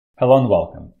Hello and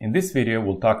welcome. In this video,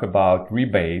 we'll talk about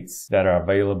rebates that are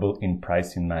available in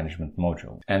pricing management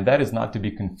module. And that is not to be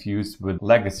confused with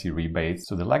legacy rebates.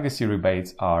 So the legacy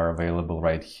rebates are available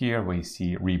right here where you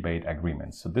see rebate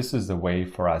agreements. So this is the way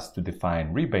for us to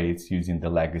define rebates using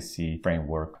the legacy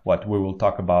framework. What we will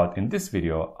talk about in this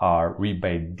video are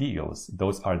rebate deals.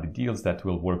 Those are the deals that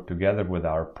will work together with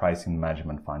our pricing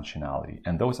management functionality.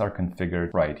 And those are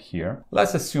configured right here.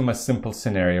 Let's assume a simple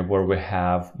scenario where we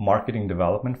have marketing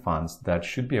development funds that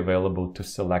should be available to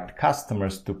select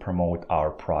customers to promote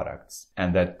our products.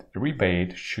 And that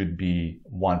rebate should be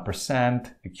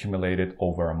 1% accumulated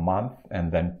over a month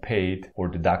and then paid or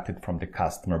deducted from the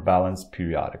customer balance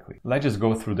periodically. Let's just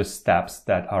go through the steps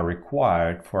that are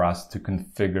required for us to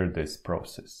configure this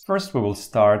process. First, we will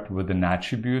start with an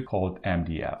attribute called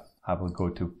MDF. I will go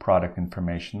to Product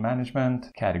Information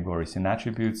Management, Categories and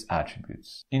Attributes,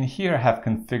 Attributes. In here, I have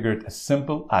configured a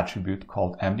simple attribute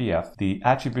called MDF. The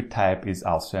attribute type is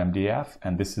also MDF,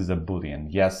 and this is a Boolean,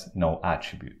 yes, no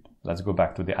attribute. Let's go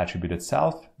back to the attribute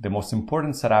itself. The most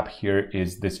important setup here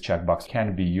is this checkbox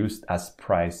can be used as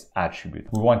price attribute.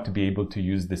 We want to be able to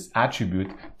use this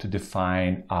attribute to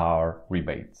define our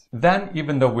rebates. Then,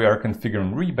 even though we are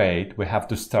configuring rebate, we have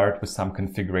to start with some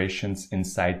configurations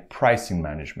inside pricing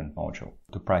management module.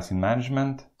 To pricing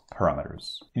management,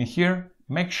 parameters. In here,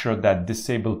 make sure that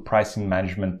disable pricing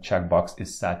management checkbox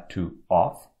is set to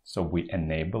off. So we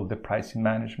enable the pricing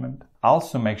management.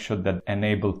 Also make sure that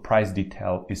enable price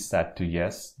detail is set to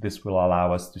yes. This will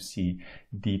allow us to see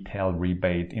detailed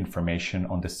rebate information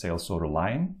on the sales order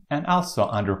line. And also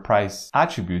under price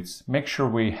attributes, make sure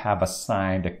we have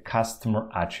assigned a customer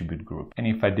attribute group. And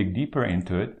if I dig deeper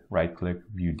into it, right click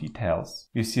view details,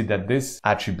 you see that this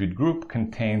attribute group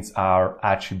contains our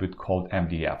attribute called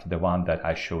MDF, the one that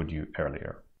I showed you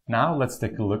earlier. Now let's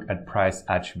take a look at price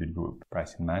attribute group.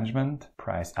 Pricing management,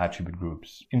 price attribute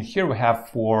groups. In here we have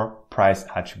 4 price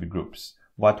attribute groups.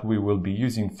 What we will be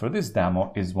using for this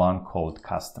demo is one called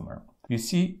customer. You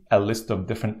see a list of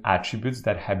different attributes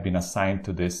that have been assigned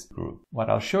to this group. What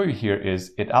I'll show you here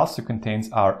is it also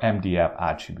contains our MDF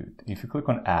attribute. If you click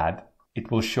on add, it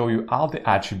will show you all the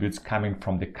attributes coming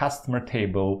from the customer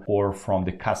table or from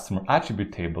the customer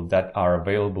attribute table that are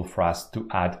available for us to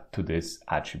add to this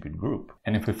attribute group.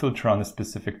 And if we filter on a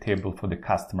specific table for the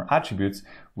customer attributes,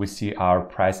 we see our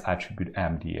price attribute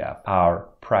MDF. Our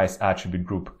price attribute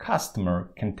group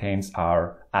customer contains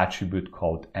our attribute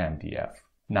called MDF.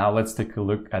 Now let's take a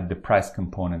look at the price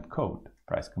component code.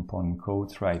 Price component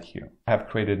codes right here. I have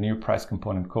created a new price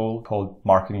component code called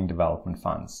marketing development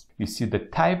funds. You see the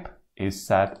type is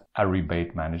set a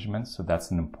rebate management, so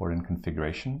that's an important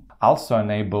configuration. Also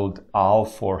enabled all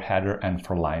for header and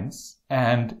for lines.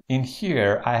 And in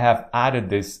here, I have added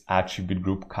this attribute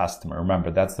group customer. Remember,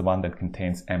 that's the one that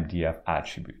contains MDF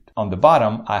attribute. On the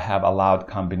bottom, I have allowed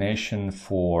combination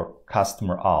for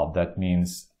customer all. That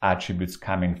means attributes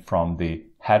coming from the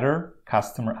header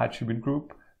customer attribute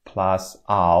group plus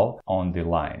all on the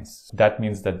lines. That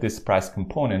means that this price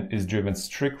component is driven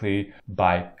strictly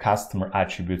by customer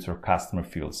attributes or customer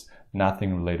fields,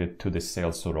 nothing related to the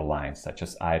sales order lines such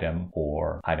as item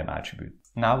or item attribute.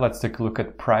 Now let's take a look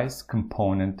at price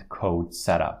component code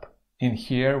setup. In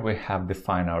here we have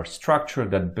defined our structure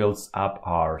that builds up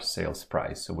our sales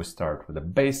price. So we start with a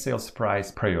base sales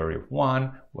price, priority of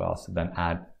 1. We also then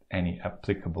add any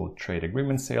applicable trade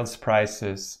agreement sales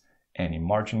prices, any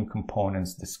margin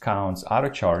components, discounts, auto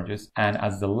charges. And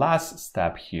as the last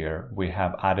step here, we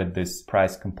have added this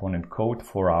price component code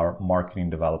for our marketing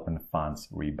development funds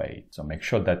rebate. So make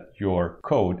sure that your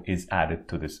code is added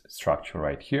to this structure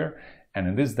right here. And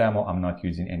in this demo, I'm not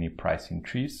using any pricing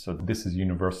trees. So this is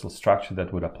universal structure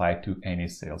that would apply to any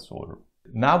sales order.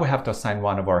 Now we have to assign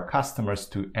one of our customers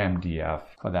to MDF.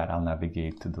 For that, I'll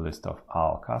navigate to the list of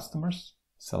all customers.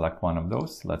 Select one of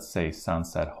those, let's say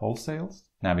Sunset Wholesales.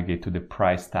 Navigate to the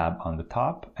Price tab on the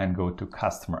top and go to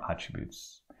Customer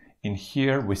Attributes. In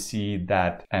here, we see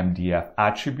that MDF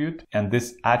attribute, and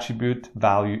this attribute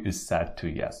value is set to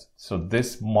yes. So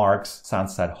this marks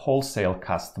Sunset Wholesale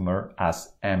customer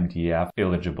as MDF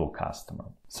eligible customer.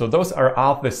 So those are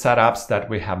all the setups that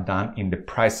we have done in the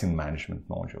pricing management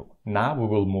module. Now we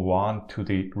will move on to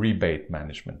the rebate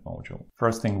management module.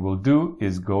 First thing we'll do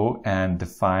is go and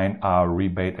define our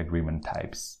rebate agreement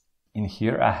types. In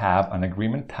here, I have an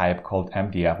agreement type called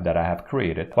MDF that I have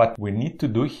created. What we need to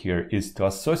do here is to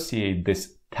associate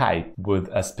this type with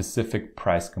a specific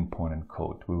price component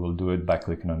code. We will do it by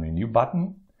clicking on the new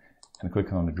button and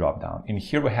clicking on the drop down. In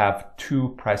here we have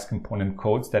two price component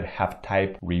codes that have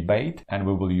type rebate, and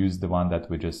we will use the one that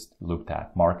we just looked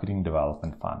at, marketing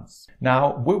development funds.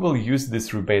 Now we will use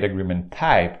this rebate agreement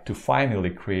type to finally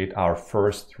create our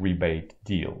first rebate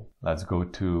deal. Let's go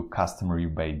to customer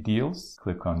rebate deals,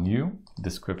 click on new.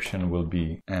 Description will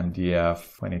be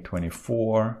MDF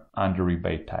 2024. Under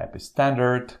rebate type is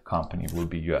standard. Company will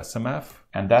be USMF.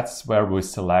 And that's where we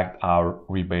select our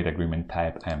rebate agreement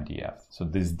type MDF. So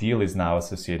this deal is now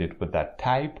associated with that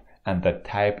type, and that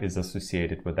type is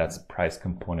associated with that price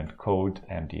component code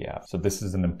MDF. So this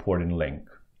is an important link.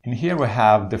 In here we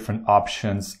have different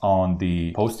options on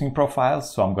the posting profile.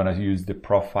 So I'm going to use the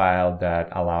profile that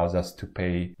allows us to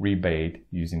pay rebate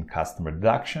using customer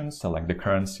deductions, select the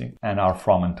currency, and our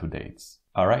from and to dates.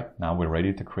 All right, now we're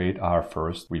ready to create our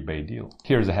first rebate deal.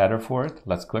 Here's a header for it.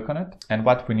 Let's click on it. And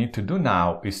what we need to do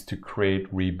now is to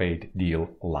create rebate deal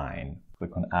line.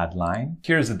 Click on add line.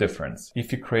 Here's the difference.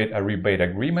 If you create a rebate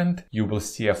agreement, you will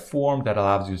see a form that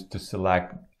allows you to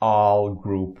select all,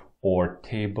 group, or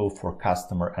table for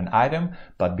customer and item,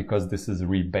 but because this is a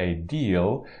rebate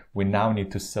deal, we now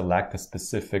need to select a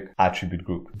specific attribute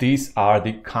group. These are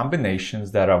the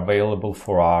combinations that are available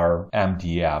for our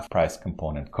MDF price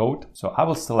component code. So I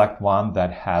will select one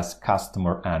that has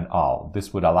customer and all.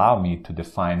 This would allow me to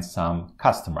define some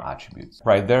customer attributes.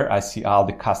 Right there, I see all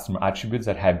the customer attributes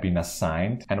that have been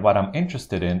assigned. And what I'm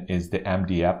interested in is the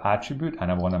MDF attribute,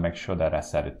 and I want to make sure that I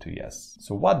set it to yes.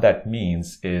 So what that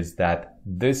means is that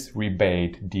this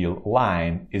rebate deal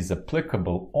line is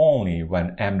applicable only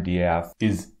when MDF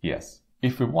is yes.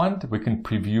 If we want, we can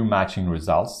preview matching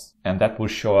results, and that will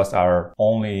show us our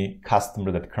only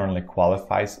customer that currently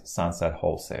qualifies, Sunset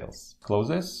Wholesales. Close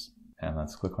this. And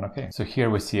let's click on OK. So here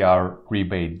we see our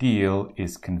rebate deal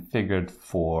is configured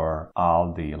for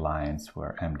all the lines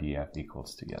where MDF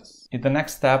equals to yes. In the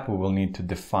next step, we will need to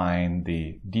define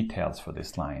the details for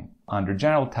this line. Under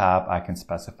General tab, I can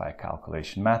specify a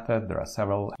calculation method. There are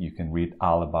several. You can read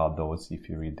all about those if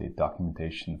you read the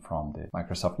documentation from the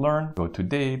Microsoft Learn. Go to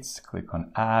dates, click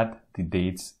on add. The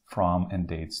dates from and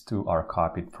dates to are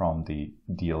copied from the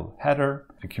deal header,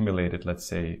 accumulated, let's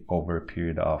say, over a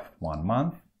period of 1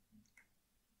 month.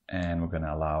 And we're going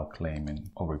to allow claiming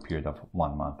over a period of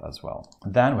 1 month as well.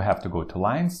 Then we have to go to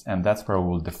lines, and that's where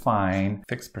we'll define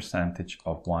fixed percentage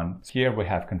of 1. Here we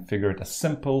have configured a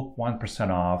simple 1%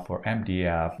 off for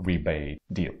MDF rebate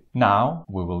deal. Now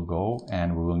we will go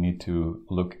and we will need to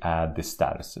look at the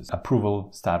statuses. Approval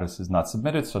status is not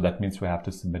submitted, so that means we have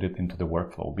to submit it into the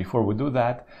workflow. Before we do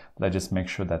that, let's just make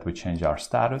sure that we change our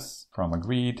status from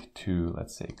agreed to,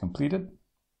 let's say, completed.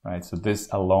 Right, so this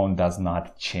alone does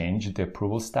not change the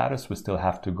approval status. We still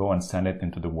have to go and send it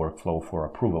into the workflow for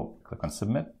approval. Click on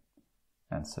submit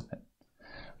and submit.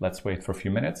 Let's wait for a few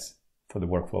minutes for the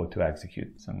workflow to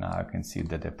execute. So now I can see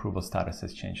that the approval status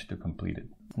has changed to completed.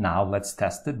 Now let's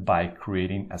test it by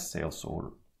creating a sales order.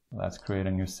 Let's create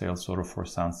a new sales order for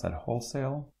Sunset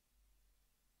Wholesale.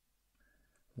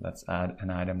 Let's add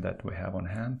an item that we have on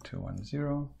hand,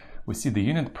 210. We see the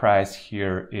unit price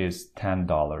here is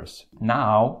 $10.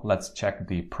 Now let's check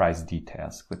the price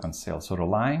details. Click on sales order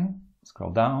line,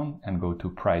 scroll down and go to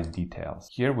price details.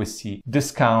 Here we see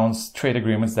discounts, trade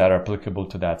agreements that are applicable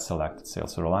to that selected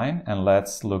sales order line. And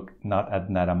let's look not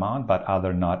at net amount, but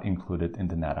other not included in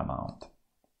the net amount.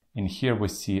 In here we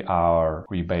see our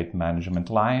rebate management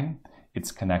line.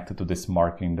 It's connected to this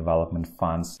marketing development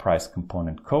funds price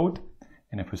component code.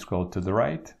 And if we scroll to the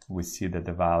right, we see that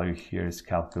the value here is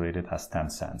calculated as 10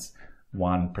 cents,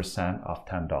 1% of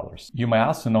 $10. You may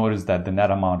also notice that the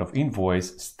net amount of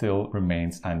invoice still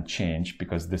remains unchanged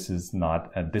because this is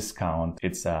not a discount,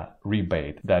 it's a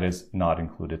rebate that is not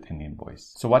included in the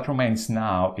invoice. So what remains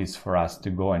now is for us to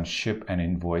go and ship and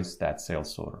invoice that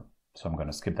sales order. So I'm going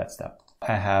to skip that step.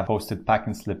 I have posted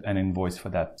packing slip and invoice for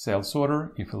that sales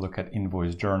order. If you look at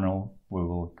invoice journal, we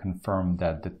will confirm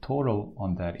that the total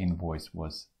on that invoice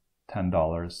was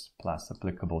 $10 plus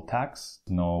applicable tax,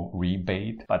 no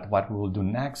rebate. But what we will do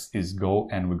next is go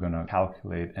and we're going to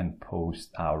calculate and post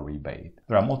our rebate.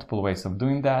 There are multiple ways of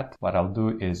doing that. What I'll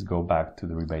do is go back to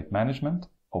the rebate management,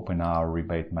 open our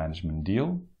rebate management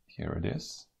deal. Here it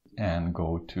is, and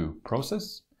go to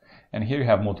process. And here you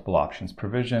have multiple options.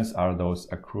 Provisions are those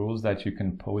accruals that you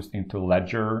can post into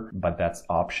ledger, but that's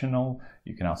optional.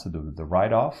 You can also do the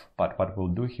write-off. But what we'll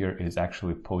do here is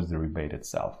actually post the rebate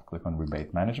itself. Click on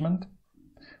rebate management.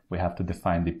 We have to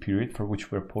define the period for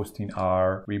which we're posting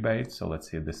our rebate. So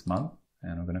let's say this month,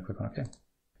 and we're going to click on OK.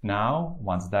 Now,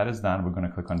 once that is done, we're going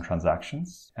to click on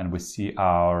transactions and we see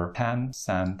our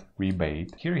 10-cent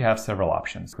rebate. Here you have several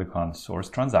options. Click on source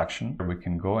transaction. We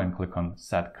can go and click on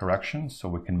set correction so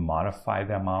we can modify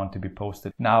the amount to be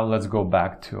posted. Now let's go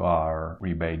back to our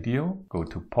rebate deal. Go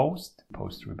to post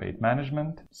rebate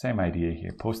management. Same idea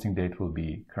here. Posting date will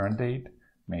be current date,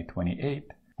 May 28th.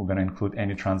 We're going to include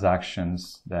any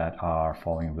transactions that are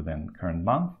falling within current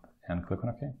month and click on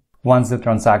OK. Once the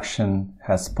transaction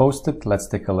has posted, let's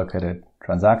take a look at it.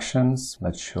 Transactions,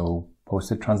 let's show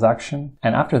posted transaction.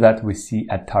 And after that, we see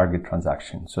a target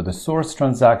transaction. So the source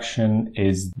transaction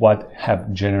is what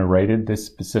have generated this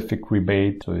specific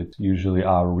rebate. So it's usually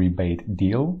our rebate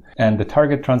deal. And the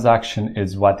target transaction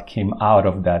is what came out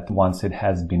of that once it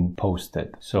has been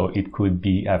posted. So it could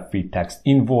be a free text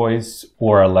invoice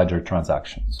or a ledger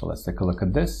transaction. So let's take a look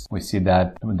at this. We see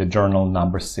that the journal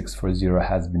number 640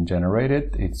 has been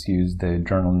generated. It's used the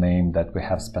journal name that we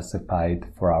have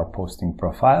specified for our posting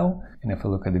profile. And if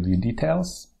we look at the view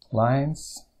details,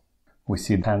 lines, we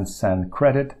see 10-cent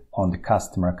credit on the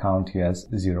customer account US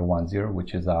 010,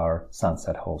 which is our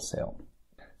Sunset Wholesale.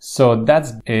 So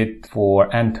that's it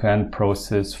for end-to-end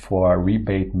process for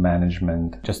rebate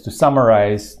management. Just to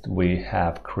summarize, we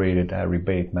have created a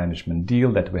rebate management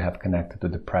deal that we have connected to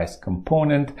the price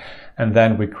component. And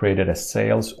then we created a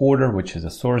sales order, which is a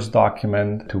source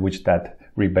document to which that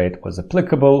rebate was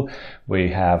applicable. We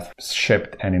have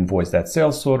shipped and invoiced that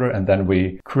sales order, and then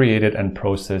we created and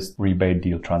processed rebate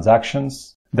deal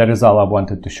transactions. That is all I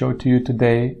wanted to show to you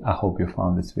today. I hope you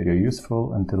found this video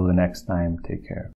useful. Until the next time, take care.